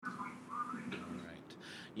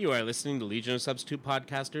You are listening to Legion of Substitute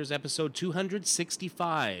Podcasters, episode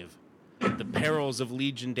 265, The Perils of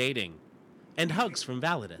Legion Dating, and Hugs from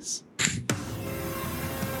Validus.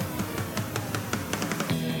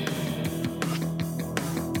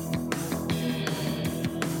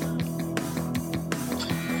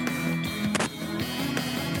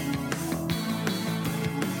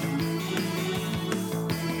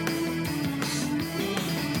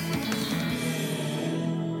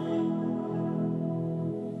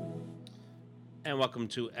 And welcome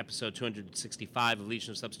to episode 265 of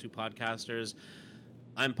Legion of Substitute Podcasters.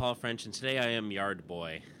 I'm Paul French, and today I am Yard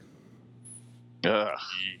Boy.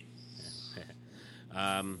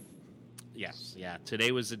 Yes,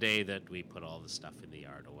 today was the day that we put all the stuff in the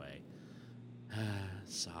yard away.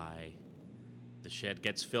 Sigh. The shed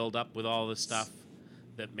gets filled up with all the stuff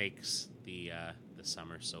that makes the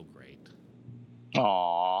summer so great.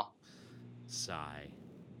 Aww. Sigh.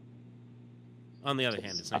 On the other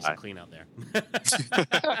hand, it's nice and clean out there.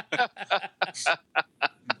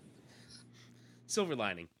 Silver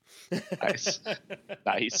lining. Nice.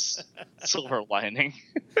 Silver lining.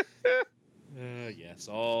 Yes,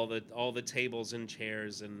 all the tables and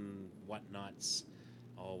chairs and whatnots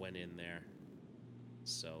all went in there.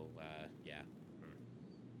 So, yeah.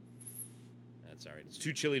 That's all right. It's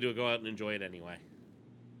too chilly to go out and enjoy it anyway.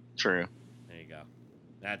 True. There you go.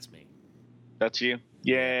 That's me. That's you.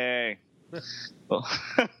 Yay. Well,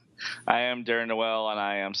 I am Darren Noel, and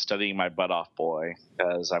I am studying my butt off, boy,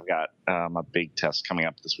 because I've got a big test coming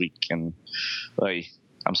up this week, and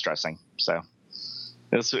I'm stressing. So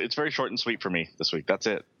it's very short and sweet for me this week. That's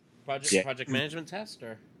it. Project management test,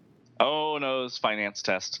 or? Oh no, it's finance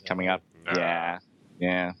test coming up. Yeah.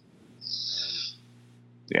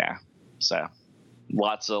 So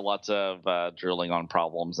lots of drilling on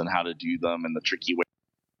problems and how to do them and the tricky ways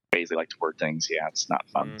they like to word things. Yeah, it's not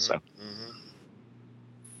fun. So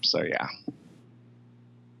yeah.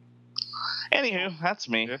 Anywho, that's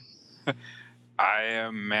me. I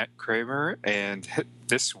am Matt Kramer, and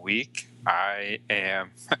this week I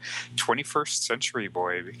am 21st century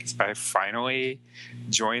boy because I finally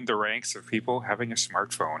joined the ranks of people having a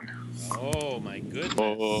smartphone. Oh my goodness!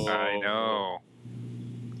 Oh. I know.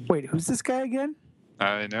 Wait, who's this guy again?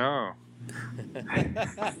 I know.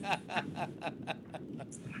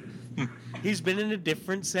 He's been in a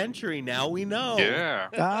different century now, we know. Yeah.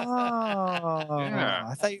 Oh, Yeah.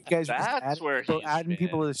 I thought you guys were That's just where he's adding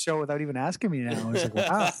people to the show without even asking me now. I was like,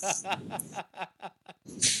 wow.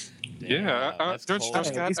 Yeah. That's Don't cold.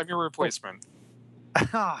 stress, I'm your replacement.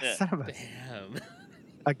 Oh, Yeah. son of a... Damn.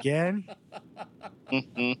 Again? Oh,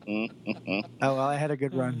 well, I had a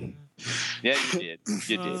good run. Yeah, you did.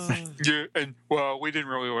 You did. Yeah, and well, we didn't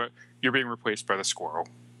really. You're being replaced by the squirrel.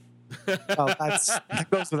 Oh, that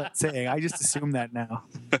goes without saying. I just assume that now.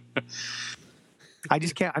 I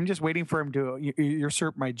just can't. I'm just waiting for him to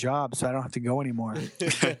usurp my job so I don't have to go anymore.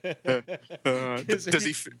 Does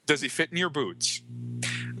he fit in your boots?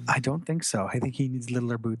 I don't think so. I think he needs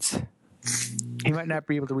littler boots. He might not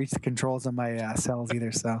be able to reach the controls on my cells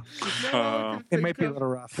either, so it might be a little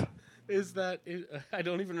rough. I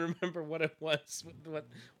don't even remember what it was,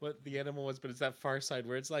 what the animal was, but it's that Far Side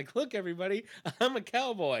where it's like, look, everybody, I'm a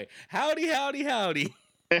cowboy. Howdy, howdy, howdy.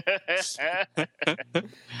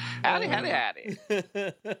 Howdy.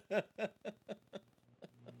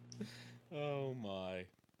 Oh, my.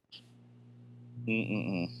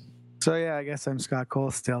 So, yeah, I guess I'm Scott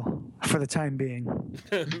Cole still, for the time being.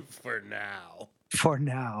 For now. For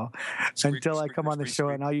now. Until I come on the show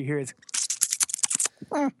and all you hear is...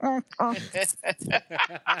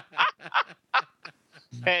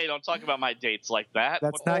 Hey, don't talk about my dates like that.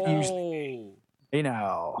 That's not usually... You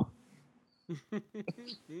know.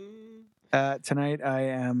 Tonight I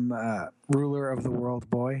am ruler of the world,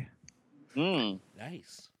 boy.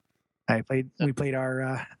 Nice. We played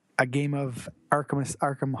our a game of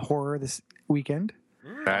Arkham Horror this weekend.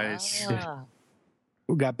 Nice.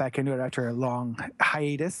 We got back into it after a long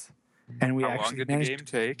hiatus, and we How long actually did the managed game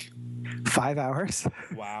take? 5 hours.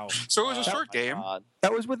 Wow. So it was a short game.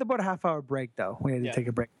 That was with about a half-hour break, though. We had to take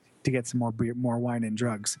a break to get some more beer, more wine and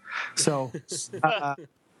drugs. So, but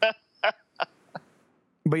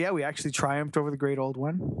yeah, we actually triumphed over the great old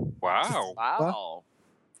one. Wow.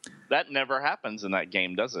 That never happens in that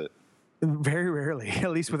game, does it? Very rarely,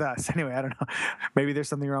 at least with us. Anyway, I don't know. Maybe there's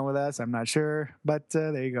something wrong with us. I'm not sure, but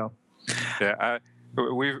there you go. Yeah,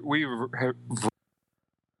 we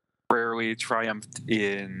rarely triumphed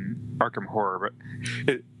in Arkham Horror, but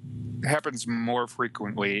it happens more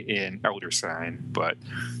frequently in Elder Sign. But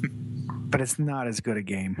it's not as good a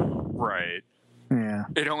game. Right. Yeah.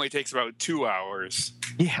 It only takes about 2 hours.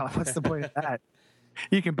 Yeah. What's the point of that?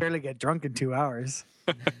 You can barely get drunk in 2 hours.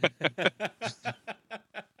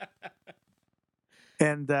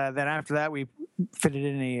 And then after that, we fitted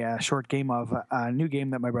in a short game of a new game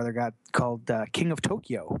that my brother got called King of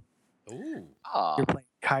Tokyo. Ooh. You're playing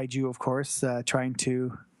kaiju, of course, trying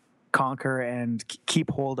to conquer and keep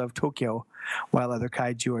hold of Tokyo while other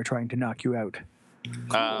kaiju are trying to knock you out.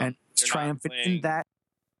 And it's triumphant in that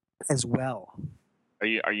as well.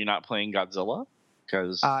 Are you not playing Godzilla?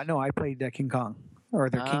 Because No, I played King Kong, or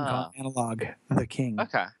their King Kong analog, the King.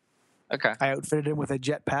 Okay. I outfitted him with a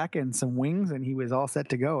jetpack and some wings, and he was all set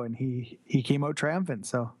to go. And he came out triumphant.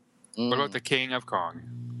 So, What about the King of Kong?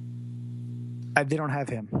 they don't have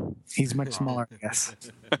him. He's much smaller, I guess.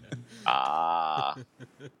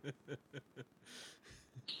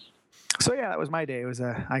 So yeah, that was my day. It was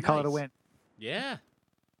I call it a Nice. win. Yeah.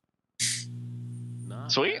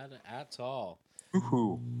 Not Sweet. bad at all.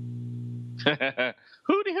 Woohoo.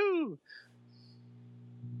 Hooty hoo!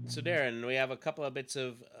 So Darren, we have a couple of bits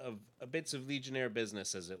of Legionnaire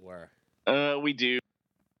business, as it were. We do.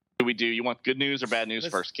 You want good news or bad news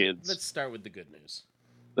first, kids? Let's start with the good news.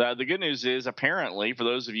 The good news is, apparently, for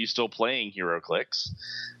those of you still playing HeroClix,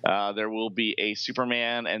 there will be a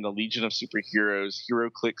Superman and the Legion of Superheroes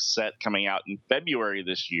HeroClix set coming out in February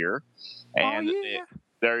this year, and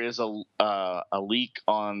there is a leak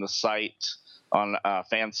on the site, on a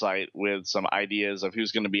fan site, with some ideas of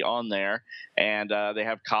who's going to be on there, and they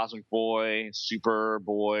have Cosmic Boy,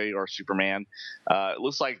 Superboy, or Superman. It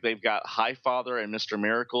looks like they've got Highfather and Mr.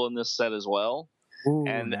 Miracle in this set as well. Ooh,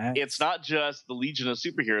 And nice. it's not just the Legion of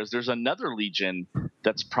Superheroes. There's another Legion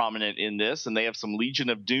that's prominent in this, and they have some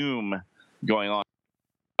Legion of Doom going on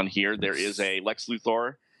here. There is a Lex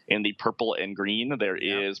Luthor in the purple and green. There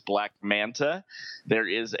is Black Manta. There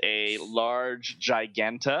is a large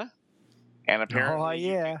Giganta. And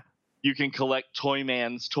apparently you can collect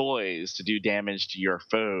Toyman's toys to do damage to your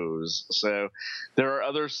foes. So there are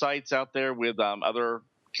other sites out there with other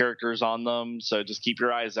characters on them, so just keep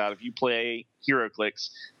your eyes out. If you play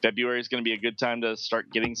HeroClix, February is going to be a good time to start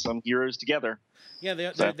getting some heroes together. Yeah,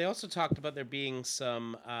 they also talked about there being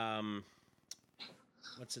some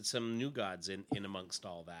some new gods in amongst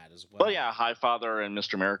all that as well. Well, yeah, Highfather and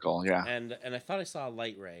Mr. Miracle, yeah. And I thought I saw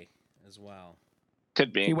Light Ray as well.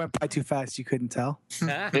 Could be. He went by too fast. You couldn't tell.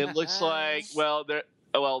 It looks like,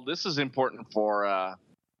 this is important for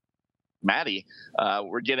Maddie.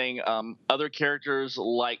 We're getting other characters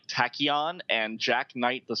like Tachyon and Jack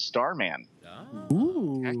Knight the Starman. Oh.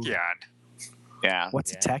 Ooh. Tachyon. Yeah.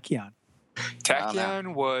 What's a tachyon?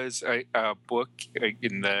 Tachyon was a book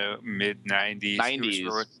in the mid 90s. 90s. It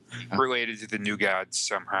was related to the New Gods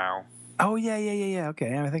somehow. Oh yeah.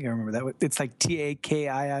 Okay, I think I remember that. It's like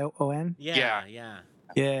Takion. Yeah. Yeah.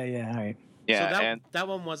 All right. Yeah, So and that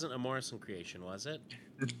one wasn't a Morrison creation, was it?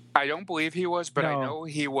 I don't believe he was, but I No. know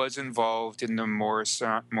he was involved in the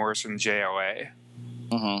Morrison JLA.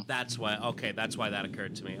 mhm. That's why. Okay, that's why that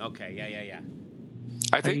occurred to me. Okay, yeah.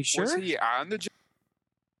 I think you sure? was he on the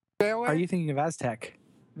JLA? Are you thinking of Aztec?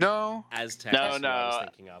 No. Aztec. No, is what I was no.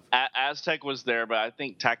 thinking of. Aztec was there, but I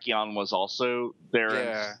think Tachyon was also there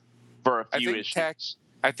Yeah. for a I few think issues.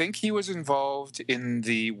 I think he was involved in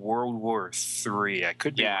the World War III. I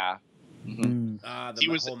could be. Yeah. Mhm. The He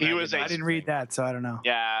was- whole he was a- Magadon I didn't read thing. that, so I don't know.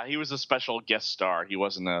 Yeah, he was a special guest star. He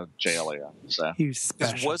wasn't a JLA. So He was 'Cause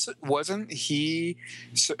special. wasn't he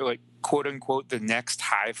like quote unquote the next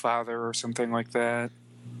Highfather or something like that?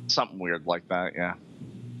 something weird like that. Yeah.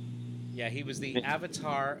 Yeah, he was the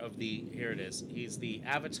avatar of the. Here it is. He's the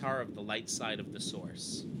avatar of the light side of the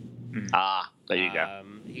source. There you go.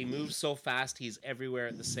 He moves so fast, he's everywhere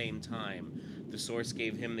at the same time. The source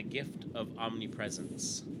gave him the gift of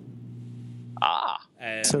omnipresence.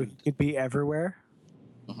 And So he could be everywhere.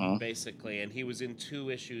 Mhm. basically, and he was in 2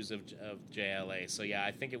 issues of JLA. So yeah,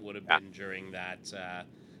 I think it would have been during that The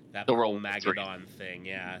whole World War III. Magadon thing.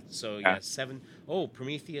 Yeah. So Yeah. 7. Oh,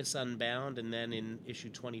 Prometheus Unbound, and then in issue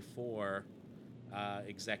 24,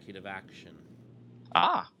 Executive Action.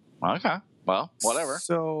 Okay. Well, whatever.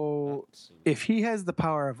 So Let's see. if he has the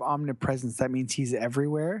power of omnipresence, that means he's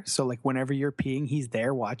everywhere. So like whenever you're peeing, he's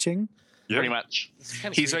there watching. Pretty much. It's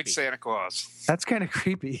kinda He's like creepy. Santa Claus. That's kind of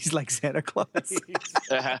creepy. He's like Santa Claus.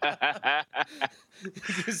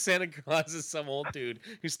 Santa Claus is some old dude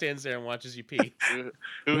who stands there and watches you pee. Who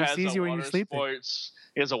Who has sees a you when you're water sleeping? sports?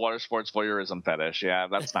 He has a water sports voyeurism fetish. Yeah,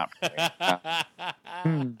 that's not.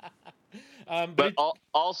 Hmm. But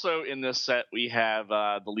also in this set, we have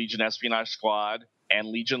the Legion Espionage Squad and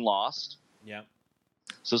Legion Lost. Yeah.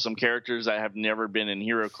 So some characters that have never been in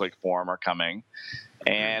HeroClix form are coming.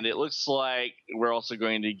 And it looks like we're also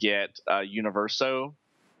going to get Universo,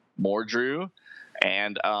 Mordru,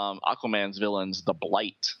 and Aquaman's villains, the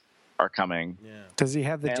Blight, are coming. Yeah. Does he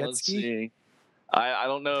have the And jet let's ski? see. I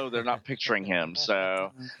don't know. They're not picturing him,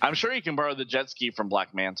 so I'm sure he can borrow the jet ski from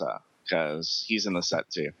Black Manta because he's in the set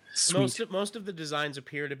too. Sweet. Most of the designs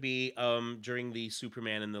appear to be during the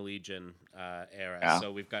Superman and the Legion era. Yeah.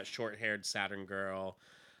 So we've got short-haired Saturn Girl,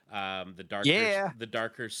 the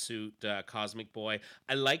darker suit Cosmic Boy.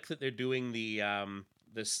 I like that they're doing the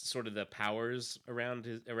this sort of the powers around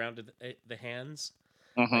the hands.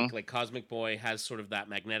 Mm-hmm. Like Cosmic Boy has sort of that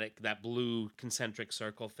that blue concentric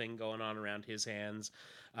circle thing going on around his hands,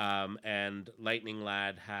 and Lightning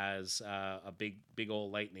Lad has a big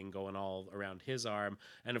old lightning going all around his arm,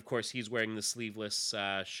 and of course he's wearing the sleeveless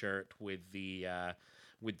shirt with the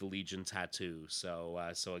Legion tattoo.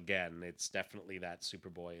 So again, it's definitely that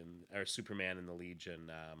Superman and the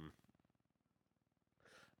Legion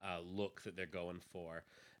look that they're going for,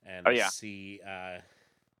 and I see.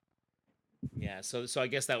 Yeah, so I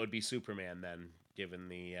guess that would be Superman then, given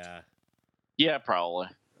the Yeah, probably.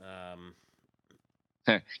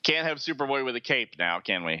 Can't have Superboy with a cape now,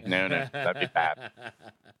 can we? No, that'd be bad.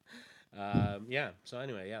 Yeah. So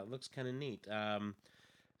anyway, yeah, it looks kind of neat.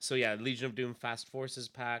 So yeah, Legion of Doom Fast Forces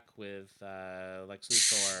pack with Lex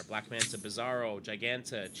Luthor, Black Manta, Bizarro,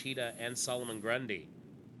 Giganta, Cheetah, and Solomon Grundy.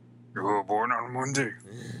 You were born on Monday.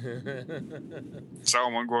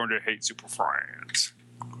 Solomon Grundy hates Super Friends.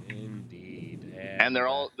 Indeed. And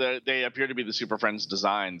they appear to be the Super Friends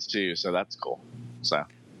designs too, so that's cool. So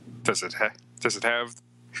does it have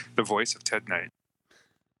the voice of Ted Knight?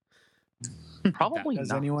 Probably Does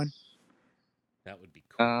not. anyone? That would be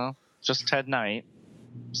cool. Just Ted Knight.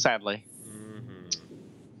 Sadly. Mm-hmm.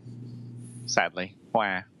 Sadly.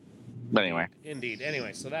 Wah. But anyway. Indeed.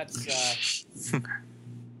 Anyway, so that's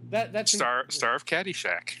that's Star of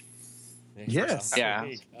Caddyshack. Yes. Yeah.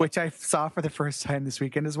 Which I saw for the first time this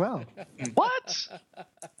weekend as well. What?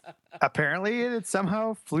 Apparently, it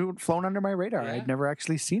somehow flown under my radar. Yeah. I'd never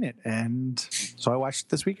actually seen it, and so I watched it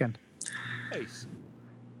this weekend, Nice.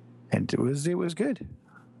 and it was good.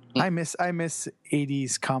 I miss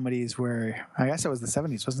 80s comedies where I guess it was the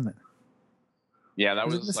 70s, wasn't it? Yeah, that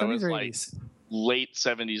Was it was, the that 70s was or like 80s? late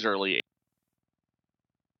 70s, early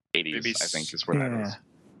 80s, Maybe I think is where that is.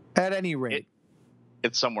 At any rate,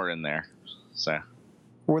 It's somewhere in there. So.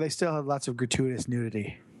 where they still have lots of gratuitous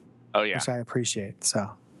nudity, Oh yeah. which I appreciate.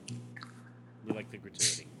 So, You like the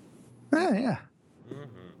gratuity. yeah,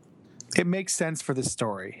 Mm-hmm. it makes sense for the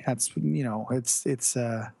story. That's it's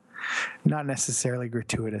not necessarily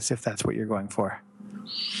gratuitous if that's what you're going for.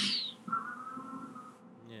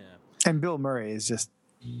 Yeah. And Bill Murray is just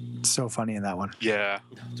so funny in that one. Yeah.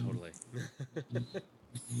 No, totally.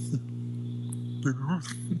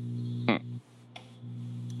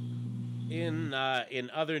 In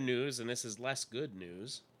other news, and this is less good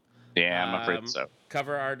news. Yeah, I'm afraid so.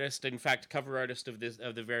 Cover artist of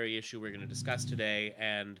the very issue we're going to discuss today,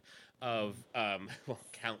 and of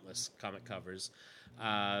countless comic covers,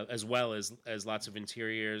 as well as lots of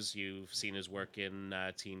interiors. You've seen his work in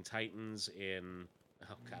Teen Titans, in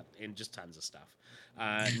just tons of stuff.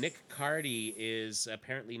 Nick Cardy is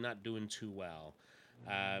apparently not doing too well.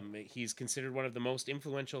 He's considered one of the most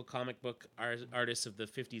influential comic book artists of the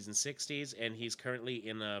 50s and 60s, and he's currently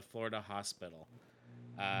in a Florida hospital.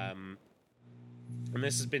 And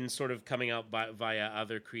this has been sort of coming out via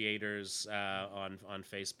other creators on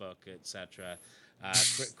Facebook, etc.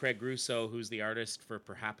 Craig Russo, who's the artist for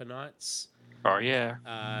Perhapanauts. Oh yeah.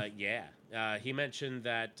 He mentioned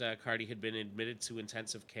that Cardy had been admitted to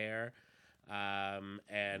intensive care,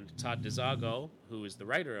 and Todd DeZago, who is the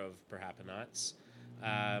writer of Perhapanauts,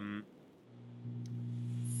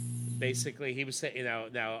 basically he was saying,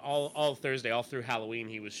 now all Thursday, all through Halloween,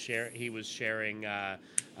 he was sharing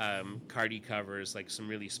Cardy covers, like some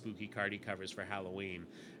really spooky Cardy covers for Halloween.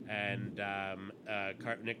 And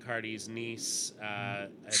Nick Cardy's niece had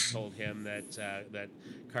told him that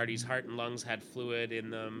Cardy's heart and lungs had fluid in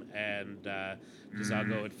them, and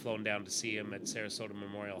DeZago had flown down to see him at Sarasota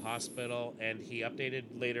Memorial Hospital, and he updated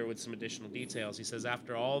later with some additional details. He says,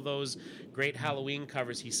 after all those great Halloween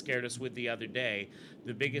covers he scared us with the other day,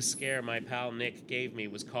 the biggest scare my pal Nick gave me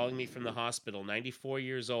was calling me from the hospital, 94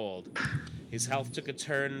 years old. His health took a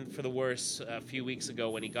turn for the worse a few weeks ago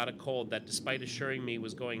when he got a cold that, despite assuring me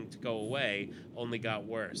was going to go away, only got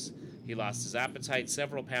worse. He lost his appetite,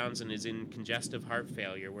 several pounds, and is in congestive heart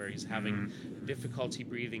failure, where he's having difficulty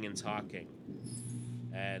breathing and talking.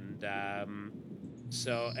 And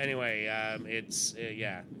so anyway, it's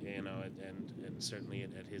and certainly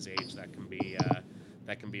at his age that can be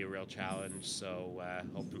a real challenge. So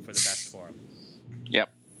hoping for the best for him. Yep.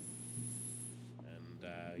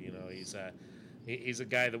 And he's He's a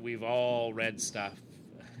guy that we've all read stuff.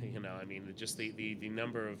 You know, I mean, just the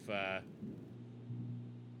number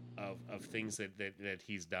of things that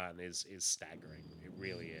he's done is staggering. It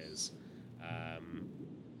really is. You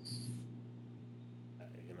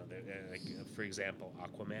know, like for example,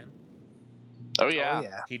 Aquaman. Oh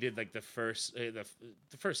yeah. He did like the first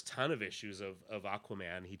ton of issues of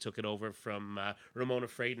Aquaman. He took it over from Ramona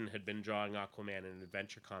Fradon had been drawing Aquaman in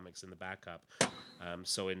Adventure Comics in the backup.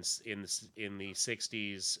 So in the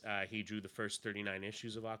 60s, he drew the first 39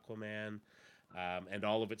 issues of Aquaman, and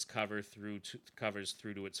all of its covers through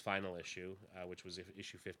to its final issue, which was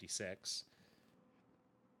issue 56.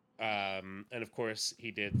 And of course,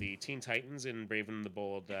 he did the Teen Titans in Brave and the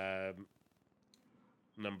Bold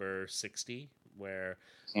number 60, where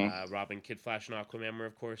Robin, Kid Flash, and Aquaman were,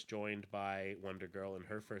 of course, joined by Wonder Girl in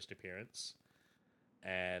her first appearance.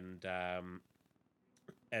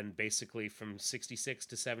 And basically from 66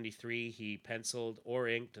 to 73, he penciled or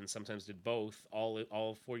inked, and sometimes did both,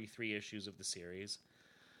 all 43 issues of the series.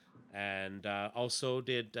 And also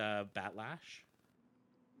did Batlash.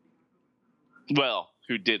 Well,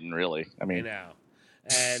 who didn't really? I mean, you know.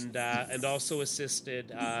 And also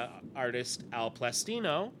assisted artist Al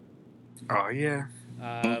Plastino. Oh yeah.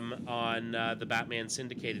 On the Batman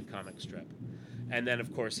syndicated comic strip. And then,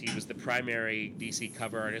 of course, he was the primary DC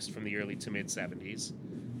cover artist from the early to mid 70s.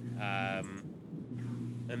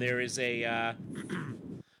 And there is a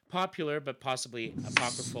popular but possibly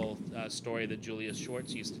apocryphal story that Julius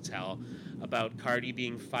Schwartz used to tell about Cardy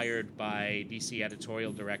being fired by DC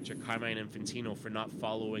editorial director Carmine Infantino for not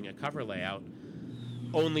following a cover layout,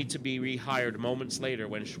 only to be rehired moments later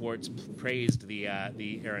when Schwartz praised the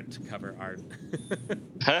errant cover art.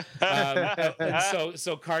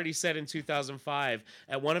 So Cardy said in 2005,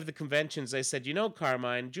 at one of the conventions, I said, you know,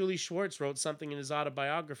 Carmine, Julie Schwartz wrote something in his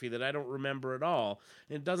autobiography that I don't remember at all,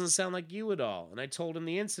 and it doesn't sound like you at all. And I told him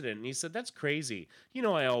the incident, and he said, that's crazy. You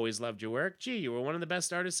know, I always loved your work. Gee, you were one of the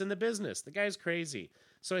best artists in the business. The guy's crazy.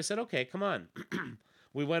 So I said, okay, come on.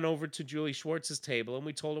 We went over to Julie Schwartz's table, and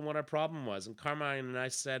we told him what our problem was. And Carmine and I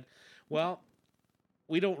said, well,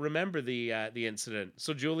 we don't remember the incident.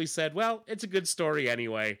 So Julie said, well, it's a good story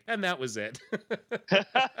anyway. And that was it.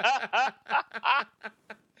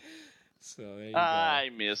 So there you go. I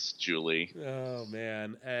miss Julie. Oh,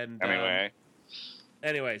 man. And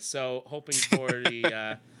anyway, so hoping for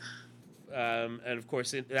the... and, of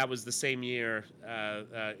course, that was the same year,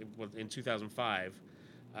 in 2005.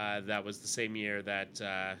 That was the same year that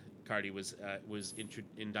Cardy was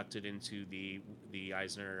inducted into the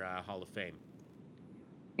Eisner Hall of Fame.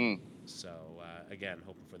 So again,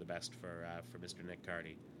 hoping for the best for Mr. Nick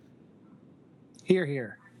Cardy. Hear,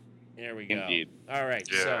 hear. There we go. Indeed. All right.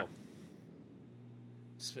 Yeah.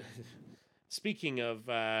 So speaking of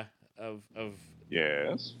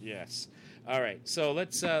yes. All right. So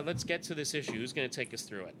let's get to this issue. Who's going to take us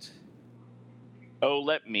through it? Oh,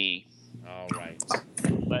 let me. All right.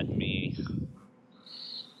 Let me.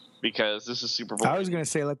 Because this is Superboy. I was going to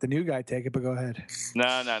say let the new guy take it, but go ahead.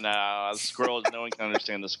 No. The squirrel, no one can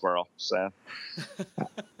understand the squirrel. So,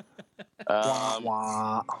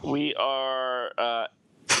 we are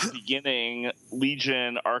beginning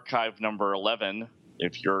Legion Archive number 11.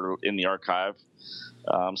 If you're in the archive,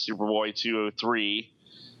 Superboy 203,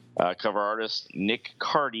 cover artist Nick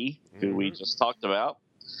Cardy, who we just talked about.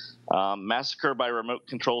 Massacre by Remote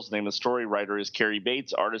Controls. The name of the story. Writer is Carrie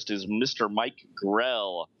Bates. Artist is Mr. Mike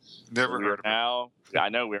Grell. Never heard of him. I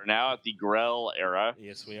know we're now at the Grell era.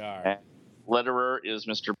 Yes, we are. And letterer is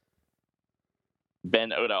Mr.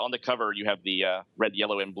 Ben Oda. On the cover, you have the red,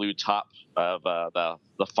 yellow, and blue top of the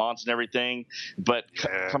fonts and everything. But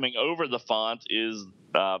coming over the font is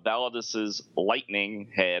Validus's lightning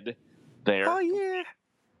head there. Oh, yeah.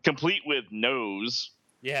 Complete with nose.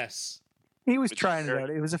 Yes. He was trying it out.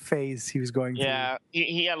 It was a phase he was going through. Yeah,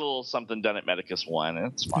 he had a little something done at Medicus 1.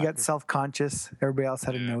 It's fine. He got self-conscious. Everybody else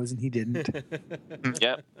had a nose, and he didn't.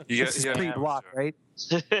 Yep. This is pre-block, right?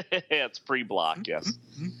 It's pre-block, yes.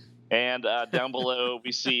 And down below,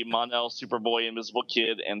 we see Mon-El, Superboy, Invisible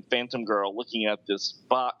Kid, and Phantom Girl looking at this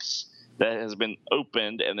box that has been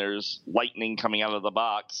opened, and there's lightning coming out of the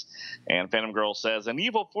box. And Phantom Girl says, an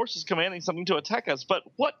evil force is commanding something to attack us, but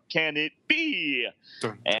what can it be?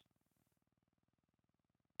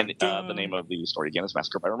 And the name of the story again is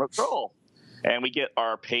Massacre by Remote Control. And we get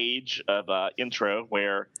our page of intro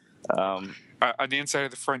where... on the inside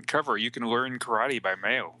of the front cover, you can learn karate by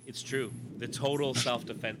mail. It's true. The total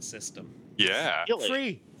self-defense system. Yeah.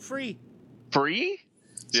 Really? Free.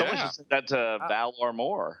 Someone Yeah. should send that to Val or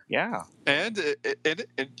Moore. Yeah. And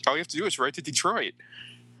all you have to do is write to Detroit.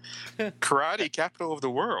 Karate capital of the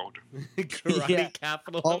world. Karate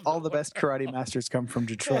capital. All the best karate masters come from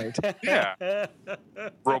Detroit. Yeah.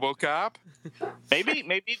 RoboCop.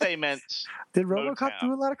 Maybe they meant Did RoboCop Motown.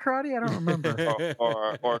 do a lot of karate? I don't remember.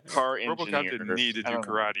 or car RoboCop engineers. didn't need to do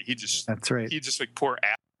karate. He just That's right. he just like pour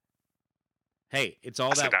Hey, it's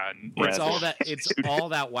all acid that. on. It's all that. It's all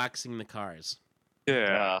that waxing the cars.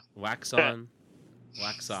 Yeah. Wax on,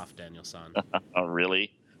 wax off, Daniel-san. Oh,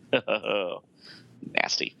 really?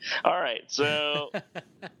 Nasty. All right, so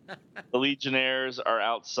the Legionnaires are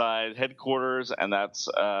outside headquarters, and that's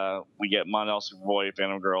we get Mon-El, Superboy,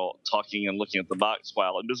 Phantom Girl talking and looking at the box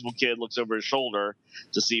while Invisible Kid looks over his shoulder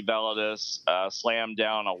to see Validus slam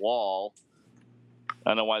down a wall.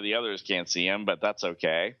 I don't know why the others can't see him, but that's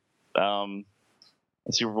okay.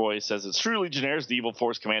 And Superboy says, it's true, Legionnaires, the evil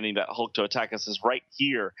force commanding that Hulk to attack us is right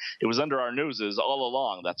here. It was under our noses all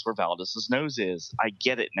along. That's where Validus's nose is. I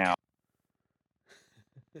get it now.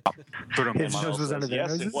 His nose was under their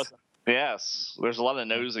noses? Yes, there's a lot of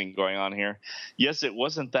nosing going on here. Yes, it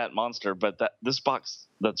wasn't that monster, but this box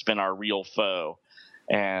that's been our real foe.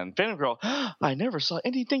 And Phantom Girl, I never saw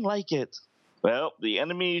anything like it. Well, the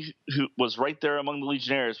enemy who was right there among the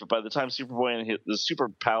Legionnaires, but by the time Superboy and the Super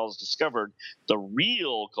Pals discovered the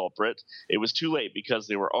real culprit, it was too late because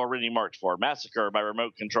they were already marked for massacre by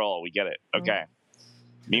remote control. We get it. Okay.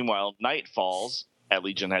 Meanwhile, night falls at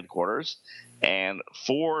Legion headquarters, and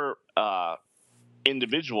 4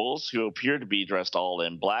 individuals who appear to be dressed all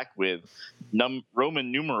in black with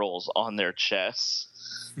Roman numerals on their chests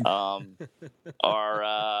are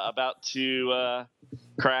about to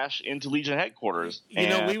crash into Legion headquarters. You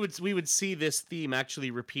know, we would see this theme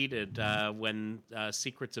actually repeated when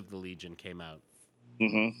Secrets of the Legion came out.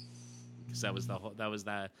 Mm-hmm. Because that was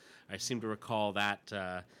the I seem to recall that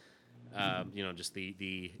just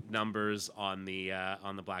the numbers on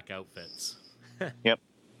the black outfits. Yep.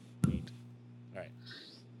 Neat. All right.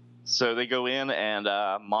 So they go in, and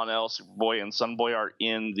Mon-El, Superboy, and Sunboy are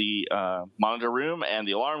in the monitor room, and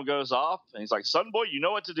the alarm goes off, and he's like, Sunboy, you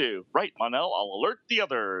know what to do. Right, Mon-El, I'll alert the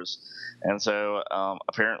others. And so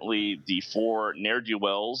apparently the 4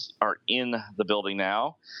 ne'er-do-wells are in the building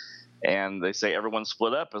now, and they say everyone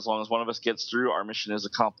split up. As long as one of us gets through, our mission is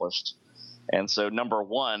accomplished. And so number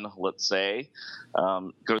 1, let's say,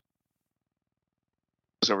 goes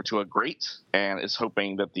over to a grate and is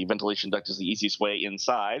hoping that the ventilation duct is the easiest way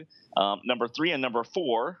inside. Number 3 and number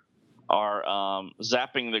 4 are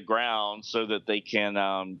zapping the ground so that they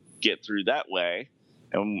can get through that way.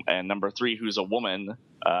 And number 3, who's a woman,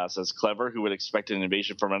 says clever, who would expect an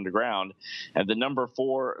invasion from underground. And the number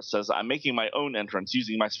 4 says, I'm making my own entrance.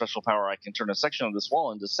 Using my special power, I can turn a section of this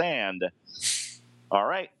wall into sand. All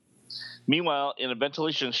right. Meanwhile, in a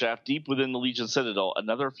ventilation shaft deep within the Legion Citadel,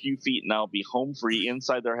 another few feet and I'll be home free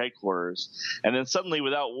inside their headquarters. And then suddenly,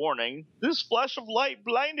 without warning, this flash of light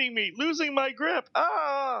blinding me, losing my grip.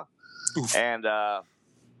 Ah! Oof. And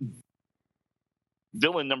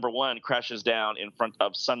villain number 1 crashes down in front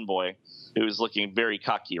of Sunboy, who is looking very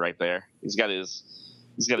cocky right there. He's got his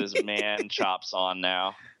man chops on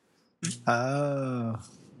now. Oh.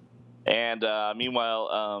 And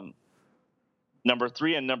meanwhile, number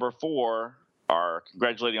 3 and number 4 are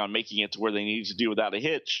congratulating on making it to where they need to do without a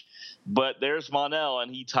hitch. But there's Mon-El,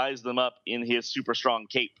 and he ties them up in his super strong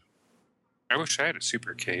cape. I wish I had a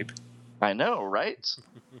super cape. I know, right?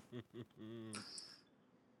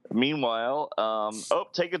 Meanwhile,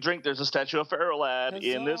 take a drink. There's a statue of Pharaoh Lad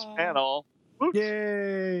in this panel. Oops.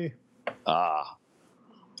 Yay!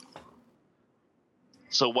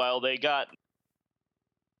 So while they got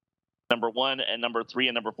number 1 and number 3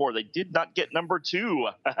 and number 4, they did not get number 2.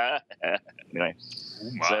 Anyway,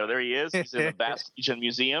 so there he is. He's in the Vast Legion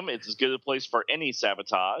Museum. It's as good a place for any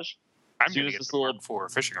sabotage. I'm going to get the Mark 4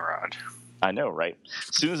 fishing rod. I know, right?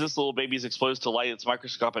 As soon as this little baby's exposed to light, its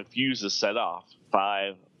microscopic fuse is set off.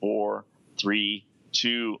 5, 4, 3,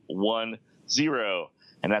 2, 1, 0.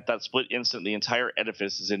 And at that split instant, the entire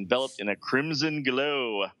edifice is enveloped in a crimson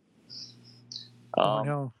glow. Oh,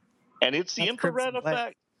 no. And it's the infrared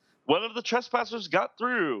effect. One of the trespassers got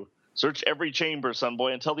through. Search every chamber,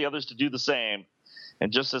 Sunboy, and tell the others to do the same.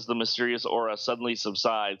 And just as the mysterious aura suddenly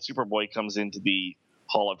subsides, Superboy comes into the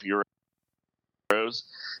Hall of Heroes,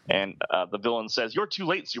 and the villain says, you're too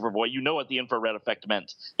late, Superboy. You know what the infrared effect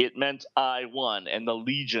meant. It meant I won, and the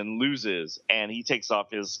Legion loses. And he takes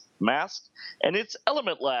off his mask, and it's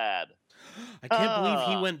Element Lad. I can't believe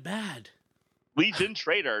he went bad. Legion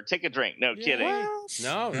traitor. Take a drink. No, kidding.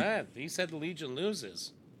 No, he said the Legion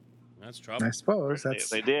loses. That's trouble. I suppose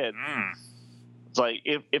they did. It's like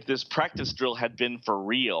if this practice drill had been for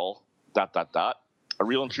real, ... a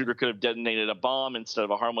real intruder could have detonated a bomb instead of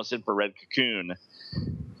a harmless infrared cocoon.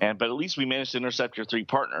 but at least we managed to intercept your 3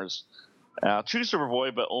 partners. True to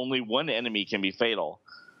Superboy, but only one enemy can be fatal.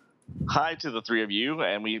 Hi to the 3 of you,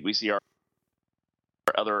 and we see our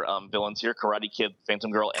other villains here: Karate Kid,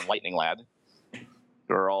 Phantom Girl, and Lightning Lad,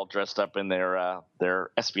 who are all dressed up in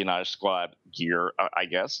their espionage squad gear, I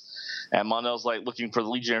guess. And Mon-El's like looking for the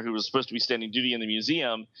Legionnaire who was supposed to be standing duty in the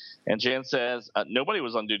museum, and Jan says, nobody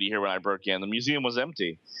was on duty here when I broke in. The museum was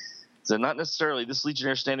empty. So not necessarily. This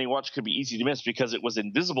Legionnaire standing watch could be easy to miss because it was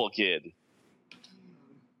Invisible Kid.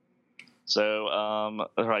 So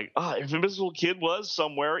they're like, if Invisible Kid was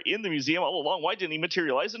somewhere in the museum all along, why didn't he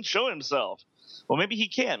materialize and show himself? Well, maybe he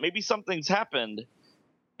can't. Maybe something's happened.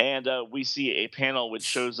 And we see a panel which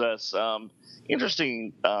shows us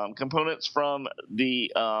interesting components from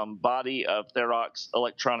the body of Tharok's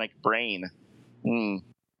electronic brain.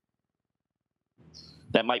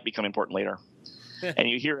 That might become important later. And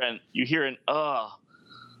you hear an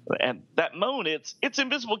and that moan. It's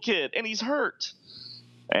Invisible Kid, and he's hurt.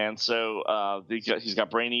 And so he's got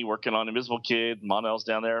Brainy working on Invisible Kid. Mon-El's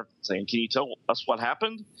down there saying, can you tell us what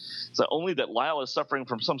happened? So only that Lyle is suffering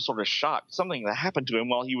from some sort of shock, something that happened to him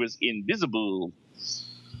while he was invisible.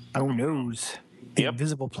 Oh, noes. The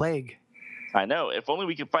invisible plague. I know. If only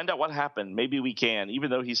we could find out what happened. Maybe we can, even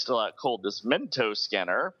though he's still out cold. This Mentos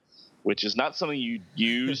scanner, which is not something you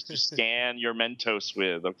use to scan your Mentos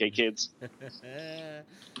with. Okay, kids?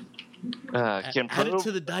 Add it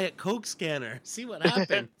to the Diet Coke scanner. See what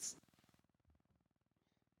happens.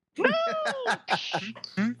 No!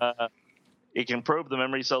 It can probe the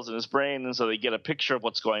memory cells in his brain, and so they get a picture of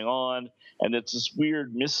what's going on. And it's this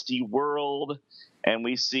weird, misty world. And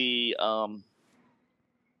we see Lyle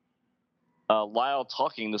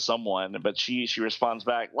talking to someone, but she responds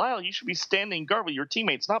back, Lyle, you should be standing guard with your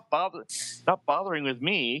teammates, not bothering with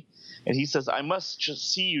me. And he says, I must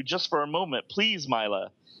just see you just for a moment. Please, Mila.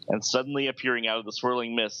 And suddenly appearing out of the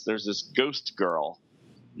swirling mist, there's this ghost girl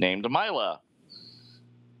named Mila.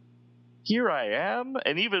 Here I am,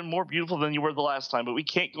 and even more beautiful than you were the last time, but we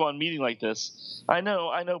can't go on meeting like this. I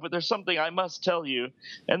know, but there's something I must tell you.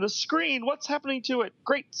 And the screen, what's happening to it?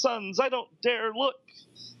 Great suns, I don't dare look.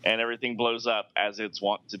 And everything blows up as it's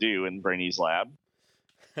wont to do in Brainy's lab.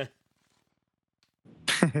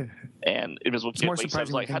 And Invisible Kid wakes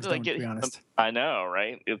up like, how did I get here? I know,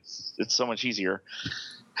 right? It's so much easier.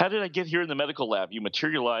 How did I get here in the medical lab? You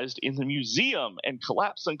materialized in the museum and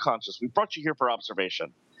collapsed unconscious. We brought you here for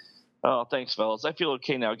observation. Oh, thanks, fellas. I feel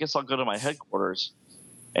okay now. I guess I'll go to my headquarters.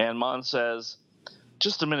 And Mon says,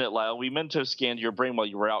 just a minute, Lyle. We Mentos scanned your brain while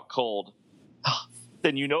you were out cold.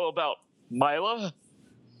 Then you know about Mila?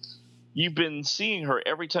 You've been seeing her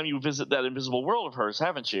every time you visit that invisible world of hers,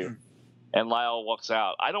 haven't you? And Lyle walks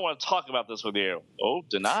out. I don't want to talk about this with you. Oh,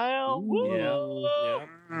 denial? Yeah.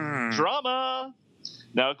 Drama.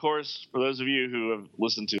 Now, of course, for those of you who have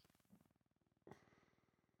listened to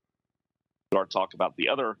our talk about the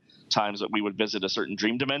other times that we would visit a certain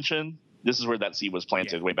dream dimension, this is where that seed was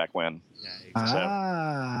planted way back when. Yeah,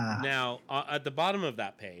 exactly. Now, at the bottom of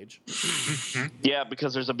that page... yeah,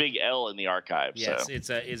 because there's a big L in the archive. Yes, so. it's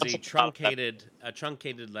a truncated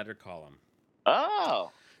letter column.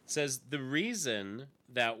 Oh! It says, the reason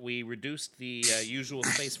that we reduced the usual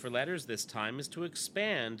space for letters this time is to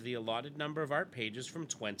expand the allotted number of art pages from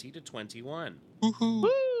 20 to 21. Woo!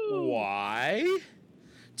 Why?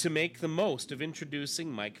 To make the most of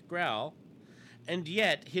introducing Mike Grell, and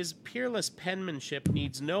yet his peerless penmanship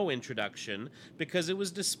needs no introduction because it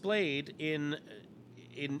was displayed in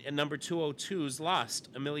number 202's Lost,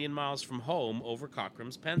 A Million Miles from Home over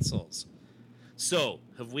Cockrum's pencils. So,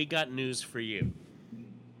 have we got news for you?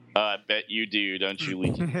 I bet you do, don't you,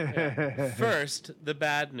 Lee? First, the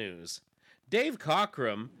bad news. Dave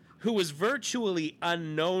Cockrum, who was virtually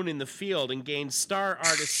unknown in the field and gained star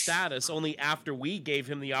artist status only after we gave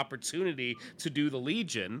him the opportunity to do the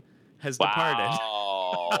Legion, has departed.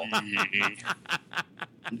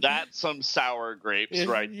 That's some sour grapes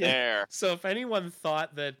right there. So if anyone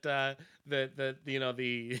thought that the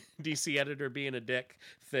DC editor being a dick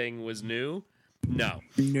thing was new, no.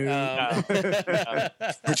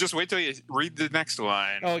 Just wait till you read the next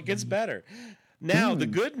line. Oh, it gets better. Now, the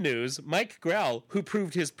good news, Mike Grell, who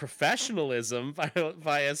proved his professionalism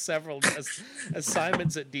via several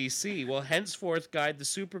assignments at DC, will henceforth guide the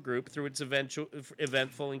supergroup through its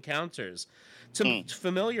eventful encounters. To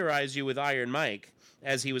familiarize you with Iron Mike,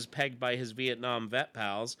 as he was pegged by his Vietnam vet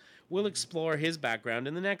pals, we'll explore his background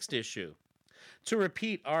in the next issue. To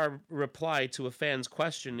repeat our reply to a fan's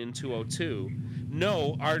question in 202,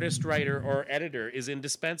 no artist, writer, or editor is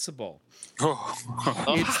indispensable.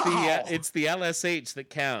 It's the LSH that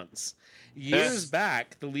counts. Years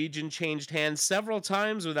back, the Legion changed hands several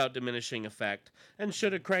times without diminishing effect, and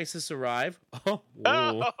should a crisis arrive,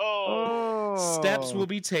 steps will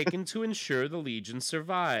be taken to ensure the Legion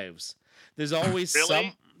survives. There's always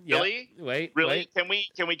some... Really? Wait. Can we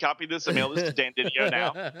copy this and mail this to Dan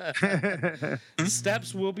Didio now?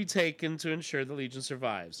 Steps will be taken to ensure the Legion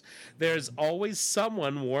survives. There's always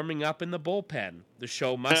someone warming up in the bullpen. The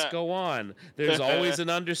show must go on. There's always an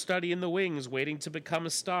understudy in the wings waiting to become a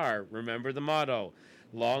star. Remember the motto: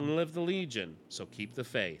 long live the Legion, so keep the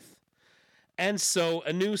faith. And so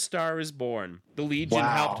a new star is born. The Legion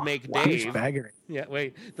helped make Dave. The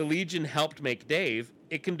Legion helped make Dave.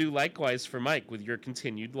 It can do likewise for Mike with your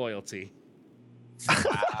continued loyalty.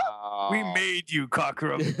 Wow. We made you,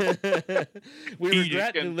 Cockrum. We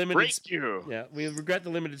regret the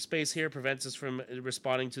limited space here prevents us from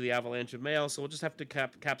responding to the avalanche of mail, so we'll just have to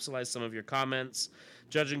capsulize some of your comments.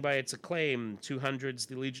 Judging by its acclaim, 200's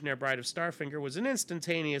The Legionnaire Bride of Starfinger was an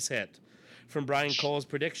instantaneous hit. From Brian Cole's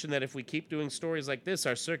prediction that if we keep doing stories like this,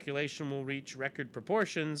 our circulation will reach record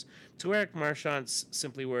proportions, to Eric Marchant's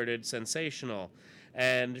simply worded sensational,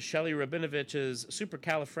 and Shelley Rabinovich's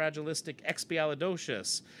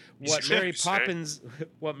supercalifragilisticexpialidocious.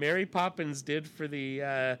 What Mary Poppins did for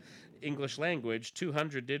the English language,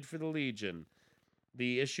 200 did for the Legion.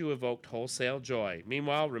 The issue evoked wholesale joy.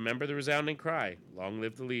 Meanwhile, remember the resounding cry: long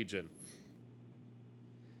live the Legion.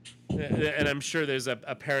 And I'm sure there's a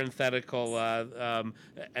parenthetical and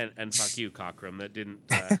fuck you, Cockrum, that didn't.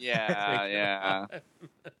 Yeah.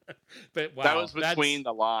 But wow, that was between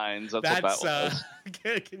the lines. That's what that was.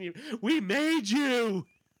 Can you? We made you.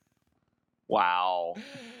 Wow.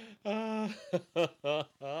 Yeah.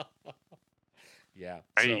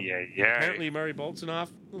 So apparently Murray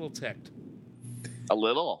Boltinoff, a little ticked. A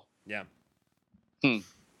little. Yeah.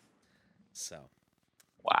 So.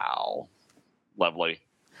 Wow. Lovely.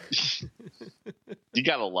 You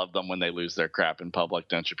gotta love them when they lose their crap in public,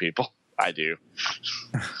 don't you, people? I do.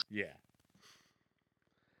 Yeah.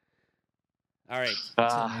 All right.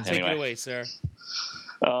 Take it away, sir.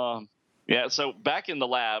 Yeah, so back in the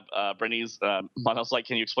lab, Brainy's Mono's like,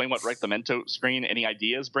 can you explain what wrecked the Mento screen? Any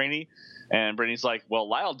ideas, Brainy? And Brainy's like, well,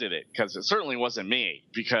 Lyle did it, because it certainly wasn't me,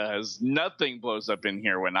 because nothing blows up in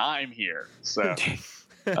here when I'm here. So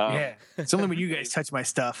yeah, it's only when you guys touch my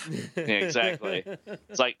stuff. Yeah, exactly.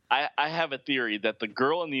 It's like, I have a theory that the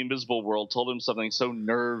girl in the invisible world told him something so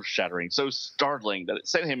nerve-shattering, so startling, that it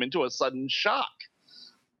sent him into a sudden shock.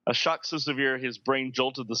 A shock so severe his brain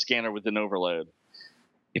jolted the scanner with an overload.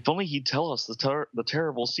 If only he'd tell us the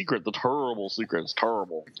terrible secret. The terrible secret. It's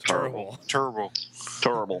terrible.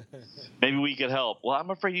 Maybe we could help. Well,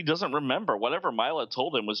 I'm afraid he doesn't remember. Whatever Mila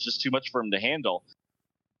told him was just too much for him to handle.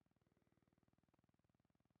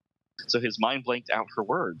 So his mind blanked out her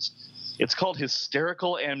words. It's called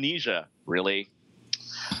hysterical amnesia. Really?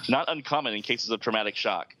 Not uncommon in cases of traumatic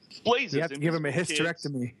shock. Blazes. You have to give him a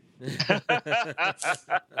hysterectomy. It's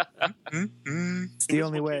the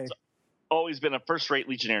only way. Always been a first-rate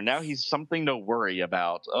Legionnaire. Now he's something to worry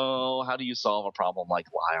about. Oh, how do you solve a problem like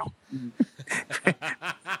Lyle?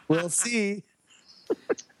 We'll see.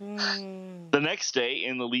 The next day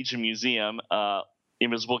in the Legion Museum,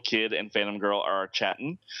 Invisible Kid and Phantom Girl are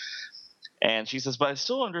chatting. And she says, but I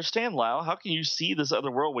still understand, Lyle. How can you see this other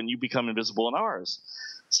world when you become invisible in ours?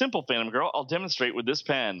 Simple, Phantom Girl. I'll demonstrate with this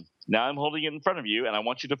pen. Now I'm holding it in front of you, and I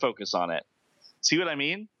want you to focus on it. See what I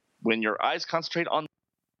mean? When your eyes concentrate on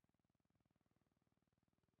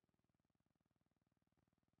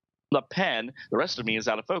the pen, the rest of me is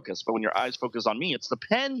out of focus. But when your eyes focus on me, it's the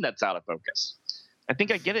pen that's out of focus. I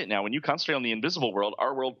think I get it now. When you concentrate on the invisible world,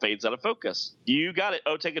 our world fades out of focus. You got it.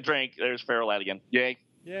 Oh, take a drink. There's Feral Lad again. Yay.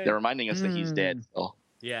 They're reminding us that he's dead. Oh.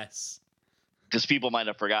 Yes. Because people might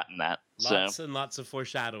have forgotten that. Lots and lots of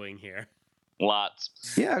foreshadowing here. Lots.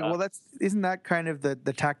 Yeah, well, isn't that kind of the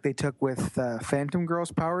tack they took with Phantom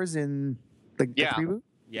Girl's powers in the reboot?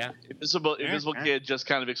 Yeah. Invisible Kid just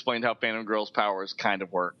kind of explained how Phantom Girl's powers kind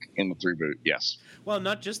of work in the 3-boot, yes. Well,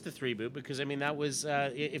 not just the 3-boot, because, I mean, that was,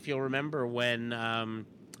 if you'll remember, when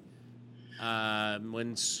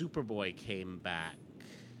Superboy came back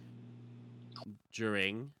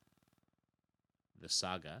during the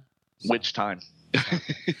saga. Which time?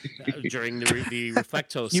 During the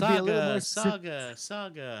Reflecto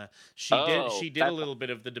saga. She did a little bit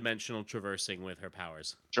of the dimensional traversing with her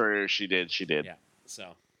powers. True, she did. Yeah,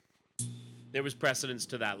 so there was precedence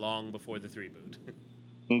to that long before the 3-boot.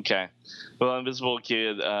 Okay. Well, Invisible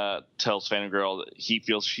Kid tells Phantom Girl that he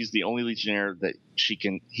feels she's the only Legionnaire that he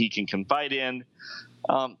can confide in.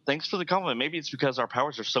 Thanks for the compliment. Maybe it's because our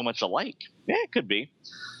powers are so much alike. Yeah, it could be.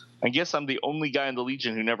 I guess I'm the only guy in the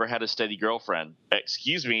Legion who never had a steady girlfriend.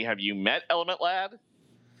 Excuse me, have you met Element Lad?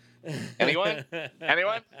 Anyone?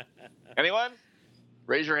 Anyone? Anyone?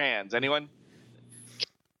 Raise your hands. Anyone?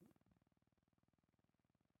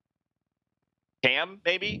 Cam,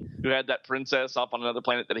 maybe? Who had that princess off on another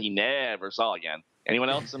planet that he never saw again. Anyone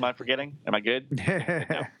else? Am I forgetting? Am I good?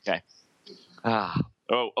 No. Okay.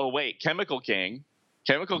 Oh, wait. Chemical King.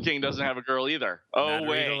 Chemical King doesn't have a girl either. Oh, Matter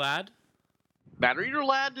wait. Eater Lad? Matter Eater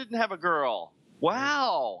Lad didn't have a girl.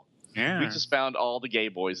 Wow. Yeah. We just found all the gay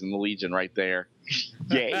boys in the Legion right there.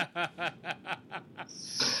 Yay.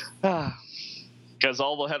 Because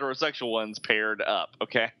all the heterosexual ones paired up.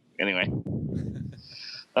 Okay. Anyway.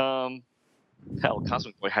 Hell,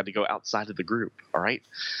 Cosmic Boy had to go outside of the group. All right.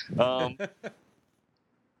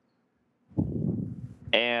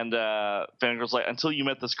 And Fangirl's like, until you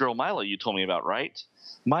met this girl Mila you told me about, right?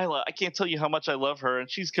 Mila, I can't tell you how much I love her, and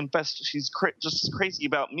she's confessed she's just crazy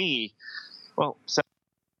about me. Well, sounds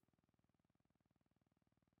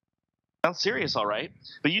serious, all right.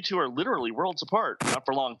 But you two are literally worlds apart. Not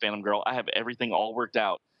for long, Phantom Girl. I have everything all worked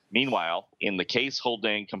out. Meanwhile, in the case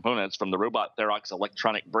holding components from the robot Therok's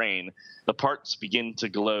electronic brain, the parts begin to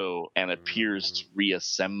glow and appears to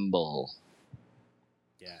reassemble.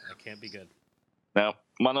 Yeah, that can't be good. Now,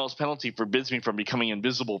 Monel's penalty forbids me from becoming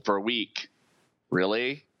invisible for a week.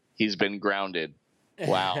 Really? He's been grounded.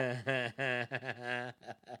 Wow.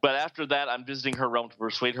 But after that, I'm visiting her realm to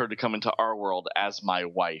persuade her to come into our world as my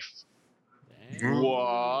wife. Dang.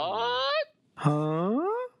 What? Huh?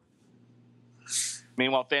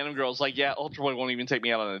 Meanwhile, Phantom Girl's like, yeah, Ultra Boy won't even take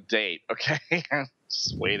me out on a date. Okay?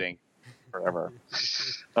 Just waiting forever.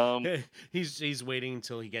 He's waiting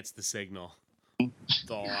until he gets the signal.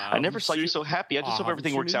 I never saw you so happy. I just hope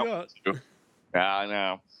everything works out with you. Yeah, I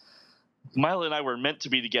know. Mila and I were meant to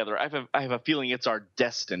be together. I have a feeling it's our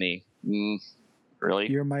destiny. Really?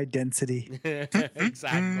 You're my density.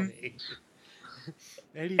 Exactly.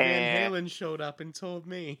 Eddie Van Halen showed up and told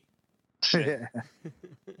me.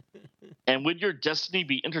 And would your destiny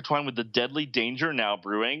be intertwined with the deadly danger now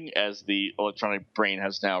brewing as the electronic brain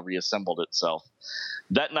has now reassembled itself?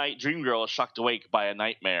 That night, Dream Girl is shocked awake by a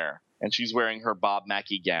nightmare, and she's wearing her Bob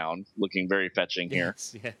Mackie gown, looking very fetching here.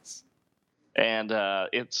 Yes. And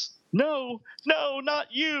it's, no, not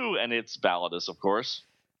you! And it's Validus, of course.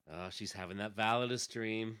 Oh, she's having that Validus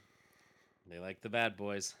dream. They like the bad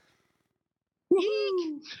boys.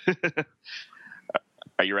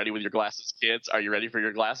 Are you ready with your glasses, kids? Are you ready for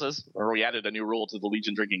your glasses? Or we added a new rule to the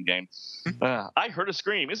Legion drinking game. I heard a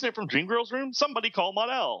scream. Isn't it from Dream Girl's room? Somebody call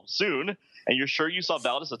Monel. Soon. And you're sure you saw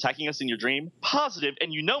Validus attacking us in your dream? Positive,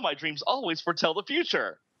 and you know my dreams always foretell the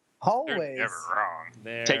future. Always. They're never wrong.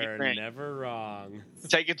 They're Take a drink. never wrong.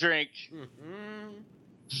 Take a drink.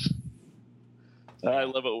 I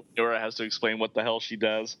love it when Nora has to explain what the hell she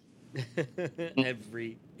does.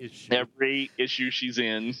 Every issue. Every issue she's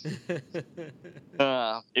in.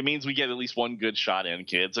 It means we get at least one good shot in,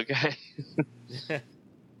 kids, okay?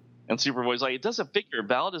 And Superboy's like, it doesn't figure.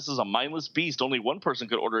 Validus is a mindless beast. Only one person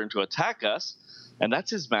could order him to attack us, and that's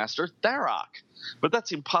his master, Tharok. But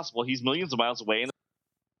that's impossible. He's millions of miles away in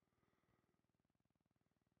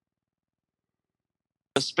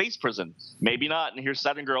a space prison. Maybe not. And here's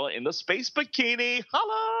Saturn Girl in the space bikini.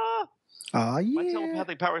 Holla! Oh, yeah. My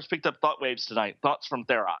telepathic powers picked up thought waves tonight. Thoughts from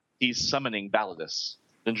Tharok. He's summoning Validus.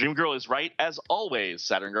 Then Dream Girl is right, as always,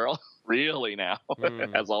 Saturn Girl. Really now,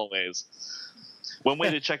 as always. One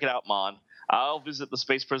way to check it out, Mon. I'll visit the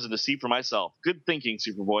space prison to see for myself. Good thinking,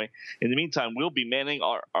 Superboy. In the meantime, we'll be manning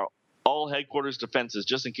our all headquarters defenses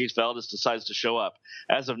just in case Validus decides to show up.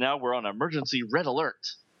 As of now, we're on emergency red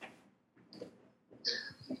alert.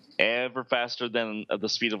 Ever faster than the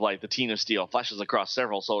speed of light, the Teen of Steel flashes across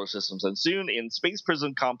several solar systems, and soon in Space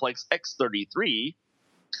Prison Complex X-33,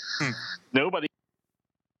 nobody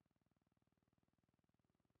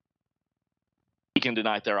can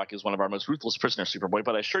deny Tharok is one of our most ruthless prisoners, Superboy,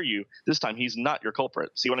 but I assure you, this time he's not your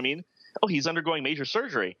culprit. See what I mean? Oh, he's undergoing major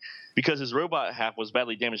surgery because his robot half was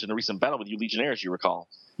badly damaged in a recent battle with you Legionnaires, you recall.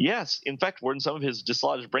 Yes, in fact, Warden, some of his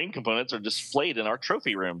dislodged brain components are displayed in our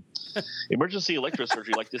trophy room. Emergency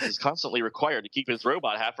electrosurgery like this is constantly required to keep his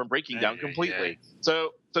robot half from breaking down completely.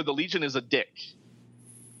 So the Legion is a dick.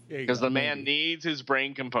 Because the man needs his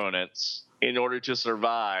brain components in order to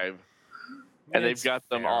survive. And they've got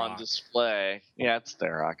them on display. Yeah, it's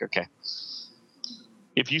Tharok. Okay.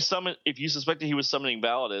 If you suspected he was summoning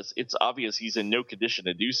Validus, it's obvious he's in no condition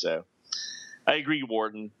to do so. I agree,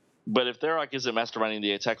 Warden. But if Tharok isn't masterminding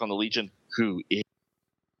the attack on the Legion, who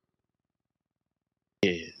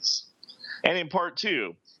is? And in part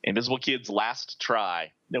 2, Invisible Kid's last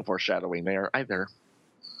try. No foreshadowing there either.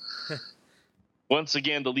 Once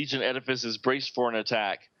again, the Legion edifice is braced for an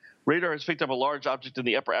attack. Radar has picked up a large object in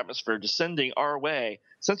the upper atmosphere descending our way.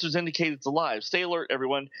 Sensors indicate it's alive. Stay alert,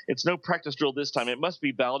 everyone. It's no practice drill this time. It must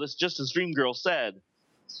be Validus, just as Dreamgirl said.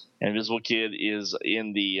 Invisible Kid is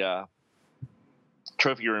in the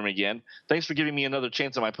trophy room again. Thanks for giving me another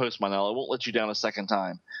chance at my post, Monel. I won't let you down a second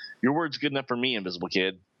time. Your word's good enough for me, Invisible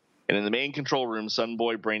Kid. And in the main control room,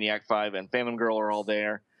 Sunboy, Brainiac 5, and Phantom Girl are all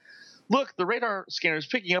there. Look, the radar scanner is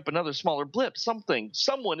picking up another smaller blip.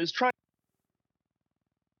 Someone is trying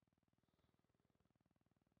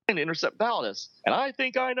to intercept Validus, and I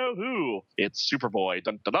think I know who. It's Superboy.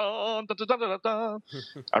 Dun, dun, dun, dun, dun, dun, dun.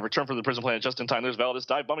 I've returned from the prison planet just in time. There's Validus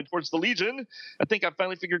dive bombing towards the Legion. I think I've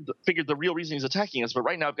finally figured the real reason he's attacking us, but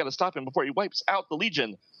right now I've got to stop him before he wipes out the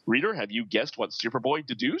Legion. Reader, have you guessed what Superboy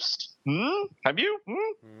deduced? Have you?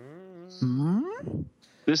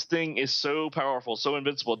 This thing is so powerful, so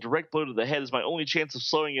invincible. A direct blow to the head is my only chance of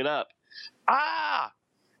slowing it up. Ah!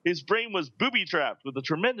 His brain was booby-trapped with a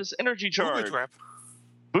tremendous energy charge. Booby-trapped.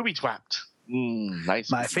 Booby-trapped.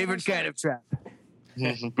 Nice. My favorite kind of trap.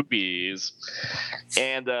 Boobies.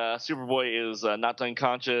 And Superboy is knocked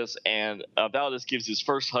unconscious, and Validus gives his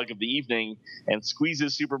first hug of the evening and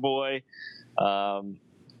squeezes Superboy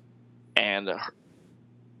and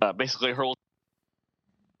basically hurls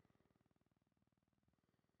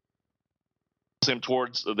him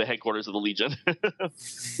towards the headquarters of the Legion. The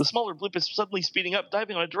smaller blip is suddenly speeding up,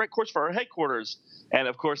 diving on a direct course for our headquarters. And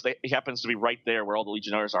of course, he happens to be right there where all the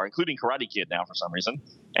Legionnaires are, including Karate Kid now for some reason.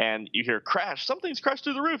 And you hear crash. Something's crashed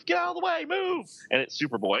through the roof. Get out of the way. Move. And it's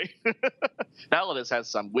Superboy. Validus has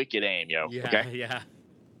some wicked aim, yo. Yeah, okay? yeah.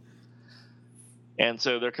 And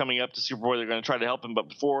so they're coming up to Superboy. They're going to try to help him. But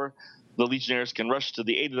before the Legionnaires can rush to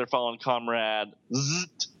the aid of their fallen comrade,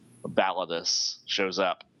 Validus shows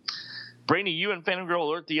up. Brainy, you and Phantom Girl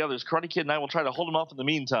alert the others. Karate Kid and I will try to hold him off in the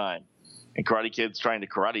meantime. And Karate Kid's trying to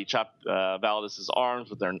karate chop Validus' arms,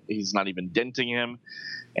 but he's not even denting him.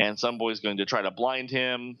 And Sunboy's going to try to blind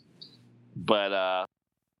him, but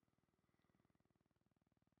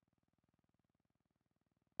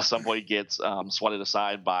Sunboy gets swatted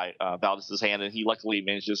aside by Validus' hand, and he luckily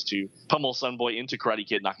manages to pummel Sunboy into Karate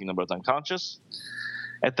Kid, knocking them both unconscious.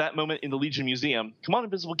 At that moment in the Legion Museum, come on,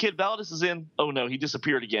 Invisible Kid, Validus is in. Oh no, he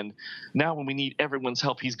disappeared again. Now when we need everyone's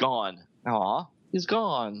help, he's gone. Aw, he's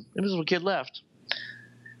gone. Invisible Kid left.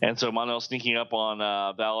 And so Monel sneaking up on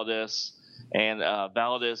Validus, and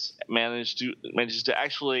Validus manages to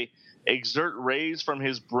actually exert rays from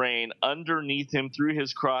his brain underneath him through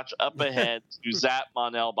his crotch up ahead to zap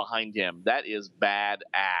Monel behind him. That is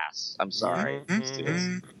badass. I'm sorry.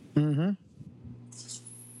 Mm-hmm.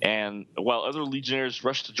 And while other Legionnaires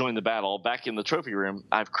rush to join the battle, back in the trophy room,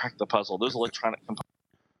 I've cracked the puzzle. Those electronic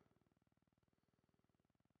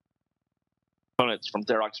components from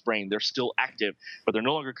Tharok's brain, they're still active, but they're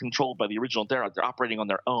no longer controlled by the original Tharok. They're operating on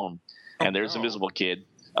their own. And there's Invisible Kid,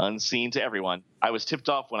 unseen to everyone. I was tipped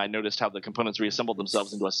off when I noticed how the components reassembled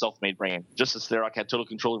themselves into a self-made brain. Just as Tharok had total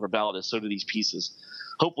control over Validus, so do these pieces.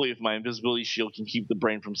 Hopefully, if my invisibility shield can keep the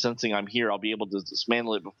brain from sensing I'm here, I'll be able to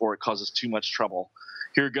dismantle it before it causes too much trouble.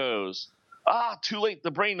 Here goes. Too late.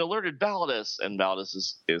 The brain alerted Validus. And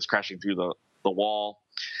Validus is crashing through the wall.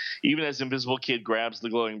 Even as Invisible Kid grabs the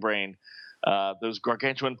glowing brain, those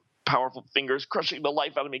gargantuan, powerful fingers crushing the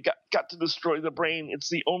life out of me got to destroy the brain. It's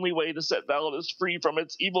the only way to set Validus free from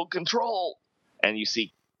its evil control. And you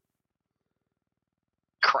see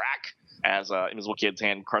crack as Invisible Kid's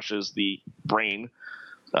hand crushes the brain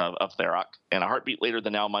of Tharok, and a heartbeat later, the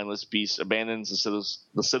now mindless beast abandons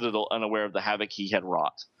the Citadel unaware of the havoc he had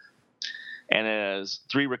wrought. And as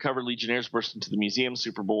 3 recovered Legionnaires burst into the museum,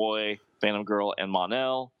 Superboy, Phantom Girl, and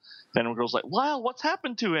Monel, Phantom Girl's like, Lyle, what's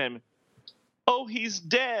happened to him? Oh, he's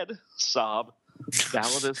dead. Sob.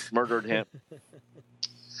 Validus murdered him.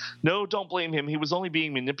 No, don't blame him. He was only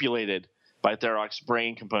being manipulated by Tharok's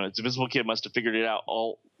brain components. Invisible Kid must have figured it out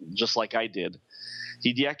all just like I did.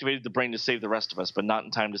 He deactivated the brain to save the rest of us, but not in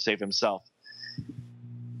time to save himself.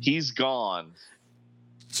 He's gone.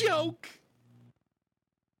 Joke.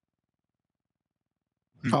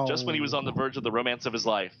 Just when he was on the verge of the romance of his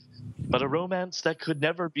life. But a romance that could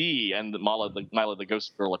never be, and Mila the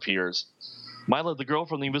ghost girl appears. Mila, the girl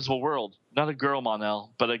from the invisible world. Not a girl, Monel,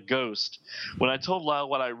 but a ghost. When I told Lyle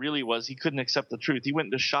what I really was, he couldn't accept the truth. He went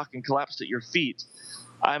into shock and collapsed at your feet.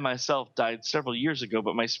 I myself died several years ago,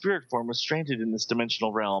 but my spirit form was stranded in this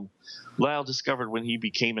dimensional realm. Lyle discovered when he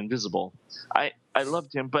became invisible. I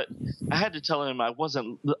loved him, but I had to tell him I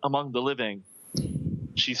wasn't among the living.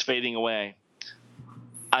 She's fading away.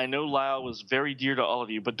 I know Lyle was very dear to all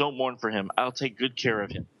of you, but don't mourn for him. I'll take good care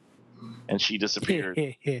of him. And she disappeared.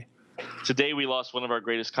 Today we lost one of our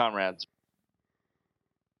greatest comrades.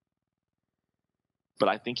 but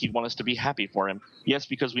I think he'd want us to be happy for him. Yes,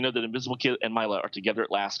 because we know that Invisible Kid and Mila are together at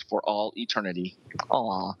last for all eternity.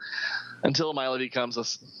 Aww. Until Mila becomes a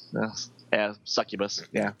succubus.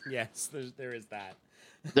 Yeah. Yes, there is that.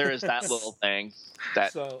 There is that little thing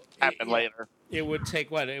that happened later. It would take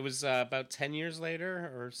what? It was about 10 years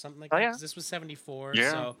later or something like that. Yeah. 'Cause this was 74,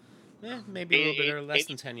 Yeah. so maybe a little bit or less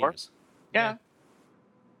than 10 years. Yeah.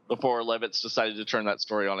 Before Levitz decided to turn that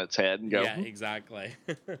story on its head and go, yeah, exactly.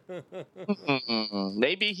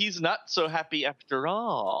 maybe he's not so happy after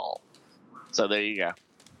all. So there you go.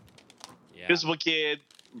 Yeah. Invisible Kid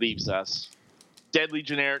leaves us. Dead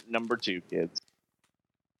Legionnaire number 2, kids.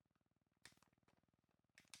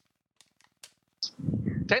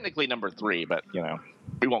 Technically number 3, but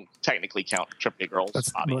we won't technically count Triptych Girl's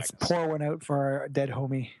body. Let's pour one out for our dead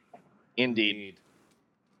homie. Indeed.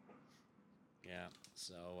 Yeah.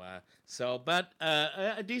 But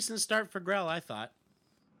a decent start for Grell, I thought.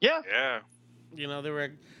 Yeah. Yeah.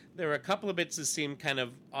 There were a couple of bits that seemed kind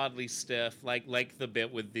of oddly stiff, like the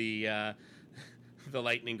bit with the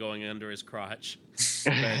lightning going under his crotch.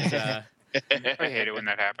 But, I hate it when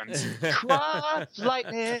that happens. Crotch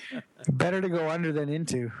lightning. Better to go under than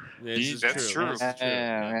into. That's true.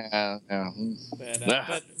 Yeah.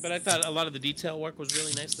 But I thought a lot of the detail work was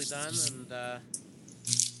really nicely done, and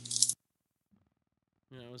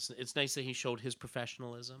it's nice that he showed his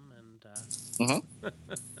professionalism. And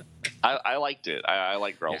I liked it. I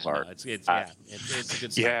like Grell's art. It's a good start.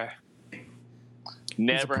 Yeah.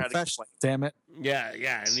 Never had a Professional, complaint. damn it.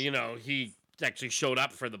 Yeah, and he actually showed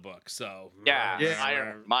up for the book, so Yeah.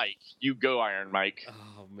 Iron Mike. You go, Iron Mike.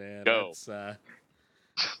 Oh man, Go.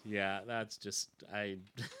 that's just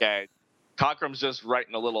Yeah. Cockrum's just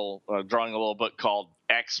writing drawing a little book called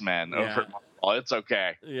X-Men over. Oh, it's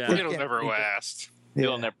okay. Yeah. It'll never last.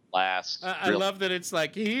 It'll never last. I love that it's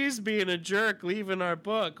like he's being a jerk leaving our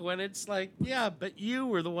book when it's like, yeah, but you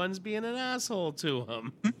were the ones being an asshole to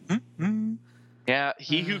him. Yeah,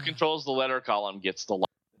 he who controls the letter column gets the.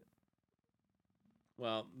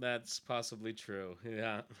 Well, that's possibly true.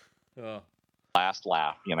 Yeah. Oh. Last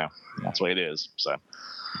laugh. That's the way it is. So.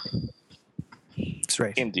 That's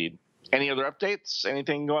right. Indeed. Any other updates?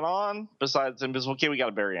 Anything going on besides Invisible Kid? We got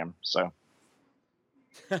to bury him. So.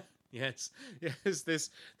 Yes. This.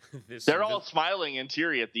 They're all smiling and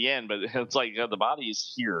teary at the end, but it's like the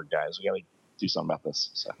body's here, guys. We got to do something about this.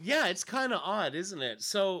 So. Yeah, it's kind of odd, isn't it?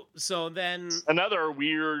 So then another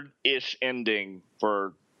weird-ish ending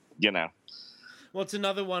for. Well, it's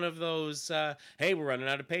another one of those. Hey, we're running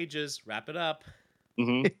out of pages. Wrap it up.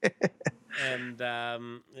 Mm-hmm. And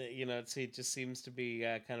it just seems to be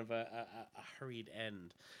kind of a hurried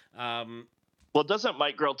end. Well, doesn't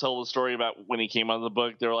Mike Grell tell the story about when he came out of the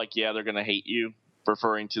book? They're like, yeah, they're going to hate you,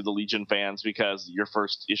 referring to the Legion fans because your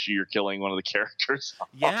first issue, you're killing one of the characters.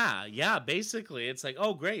 Yeah. Basically, it's like,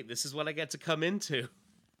 oh, great, this is what I get to come into.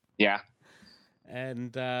 Yeah.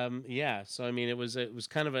 And so I mean, it was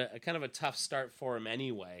kind of a tough start for him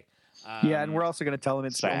anyway. And we're also going to tell him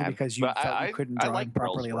it's only because you felt you couldn't draw him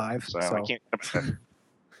properly live. So I can't.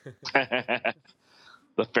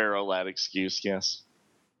 The Pharaoh lad excuse, yes.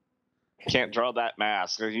 Can't draw that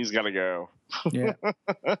mask. He's got to go. Yeah.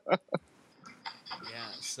 Yeah.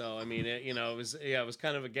 So I mean, it was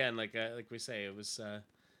kind of again like we say, it was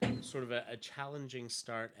sort of a challenging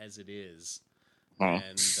start as it is,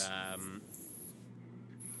 and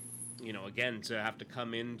again to have to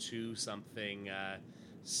come into something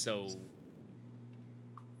so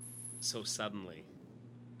suddenly.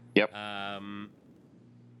 Yep.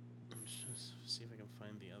 Just see if I can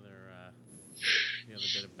find the other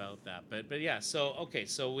bit about that. But yeah. So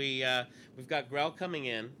we've got Grell coming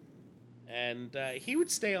in, and he would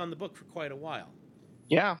stay on the book for quite a while.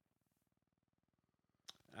 Yeah.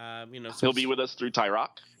 So he'll be with us through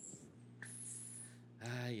Tyrock.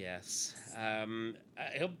 Yes.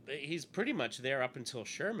 He's pretty much there up until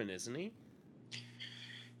Sherman, isn't he?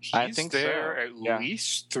 I think there so. At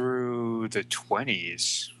least through the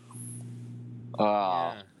 20s.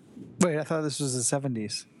 Yeah. Wait, I thought this was the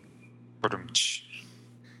 70s.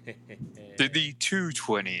 The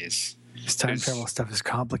 220s. This time travel stuff is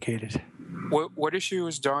complicated. What issue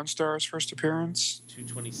was Dawnstar's first appearance?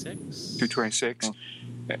 226. 226. Oh.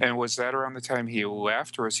 And was that around the time he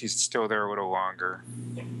left, or was he still there a little longer?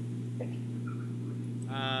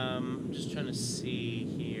 I'm just trying to see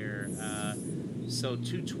here. So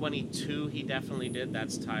 222, he definitely did.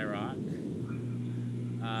 That's Tyrock.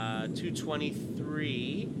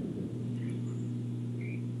 223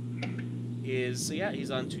 is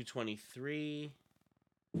he's on 223,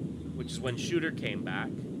 which is when Shooter came back.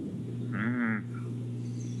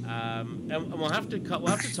 And we'll have to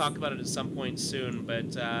talk about it at some point soon.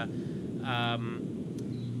 But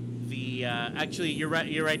The actually, you're right,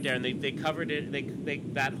 Darren. They covered it. They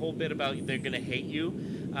that whole bit about they're going to hate you.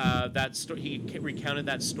 He recounted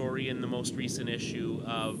that story in the most recent issue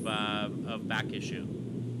of Back Issue,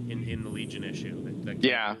 in the Legion issue.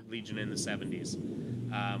 Legion in the 70s.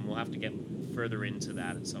 We'll have to get further into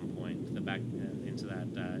that at some point. Into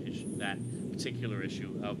that issue, that particular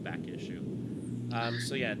issue of Back Issue.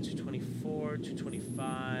 So yeah, 224,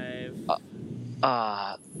 225.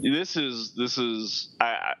 This is.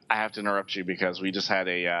 I have to interrupt you because we just had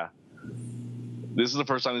a. This is the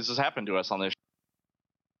first time this has happened to us on this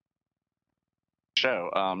show.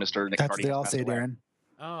 Mr. Nick That's Hardy what they all say, Darren.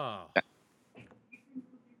 Oh.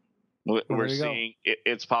 We're seeing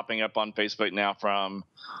it's popping up on Facebook now from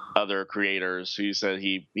other creators who said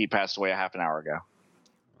he passed away a half an hour ago.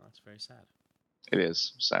 Well, that's very sad. It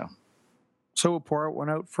is so. So we'll pour one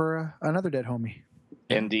out for another dead homie.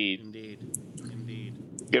 Indeed.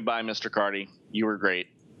 Goodbye, Mr. Cardy. You were great.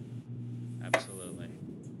 Absolutely.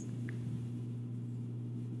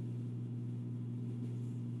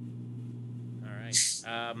 All right.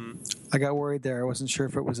 I got worried there. I wasn't sure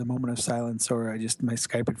if it was a moment of silence or my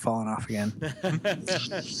Skype had fallen off again. Yeah,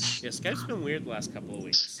 Skype's been weird the last couple of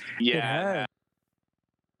weeks. Yeah.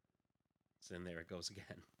 And there it goes again.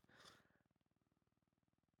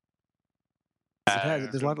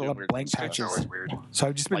 There's a lot of blank patches. So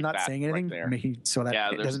I've just been not saying anything, making so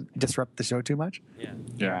that it doesn't disrupt the show too much.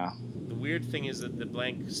 Yeah. The weird thing is that the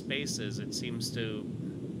blank spaces, it seems to,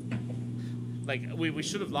 like, we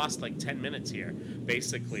should have lost like 10 minutes here,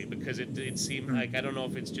 basically, because it seemed like, I don't know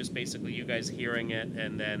if it's just basically you guys hearing it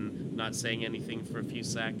and then not saying anything for a few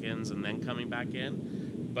seconds and then coming back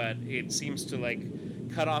in, but it seems to like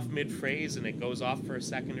cut off mid-phrase and it goes off for a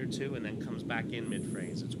second or two and then comes back in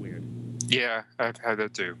mid-phrase. It's weird. Yeah, I've had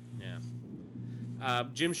that too. Yeah.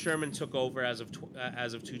 Jim Sherman took over as of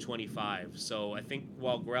 225. So I think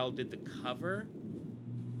while Grell did the cover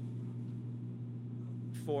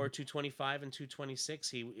for 225 and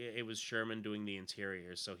 226, it was Sherman doing the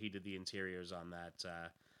interiors. So he did the interiors on that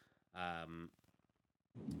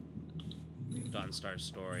Dawn Star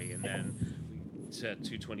story, and then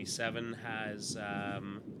 227 has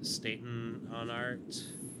Staten on art.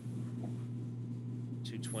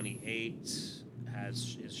 228 is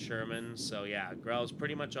Sherman. So yeah, Grell's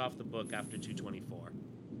pretty much off the book after 224,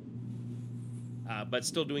 but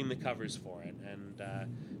still doing the covers for it, and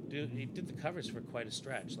he did the covers for quite a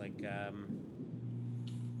stretch, like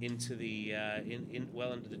into the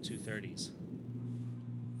well into the 230s,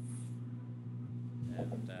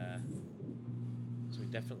 and so he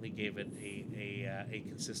definitely gave it a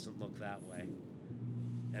consistent look that way.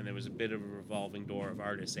 And there was a bit of a revolving door of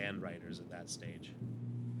artists and writers at that stage.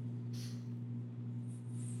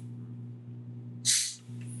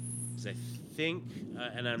 Because I think,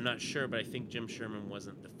 and I'm not sure, but I think Jim Sherman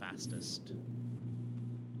wasn't the fastest.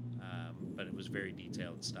 But it was very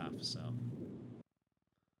detailed stuff, so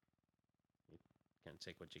you kind of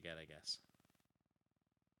take what you get, I guess.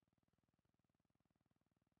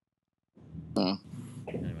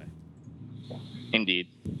 Anyway. Indeed.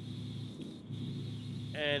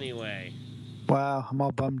 Anyway. Wow, I'm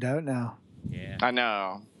all bummed out now. Yeah. I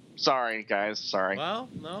know. Sorry, guys. Sorry. Well,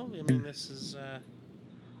 no, I mean, this is...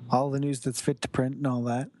 all the news that's fit to print and all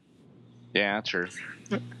that. Yeah, true.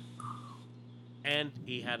 And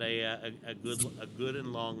he had a good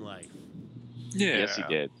and long life. Yeah. Yes, he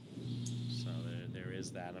did. So there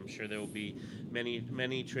is that. I'm sure there will be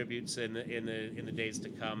many tributes in the days to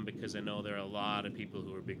come, because I know there are a lot of people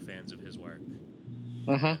who are big fans of his work.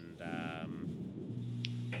 Mm-hmm. And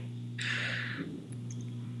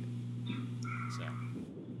so,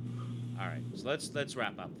 all right. So let's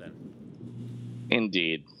wrap up then.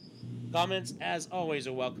 Indeed. Comments, as always,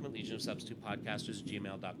 are welcome at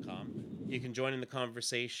legionofsubstitutepodcasters@gmail.com. You can join in the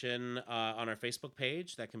conversation on our Facebook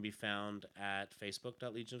page. That can be found at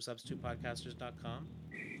facebook.legionofsubstitutepodcasters.com.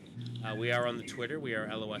 We are on the Twitter. We are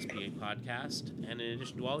LOSPA Podcast. And in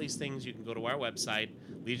addition to all these things, you can go to our website,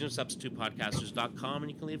 legionofsubstitutepodcasters.com,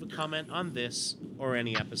 and you can leave a comment on this or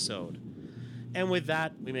any episode. And with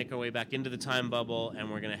that, we make our way back into the time bubble, and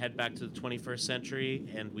we're going to head back to the 21st century,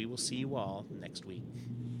 and we will see you all next week.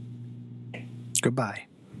 Goodbye.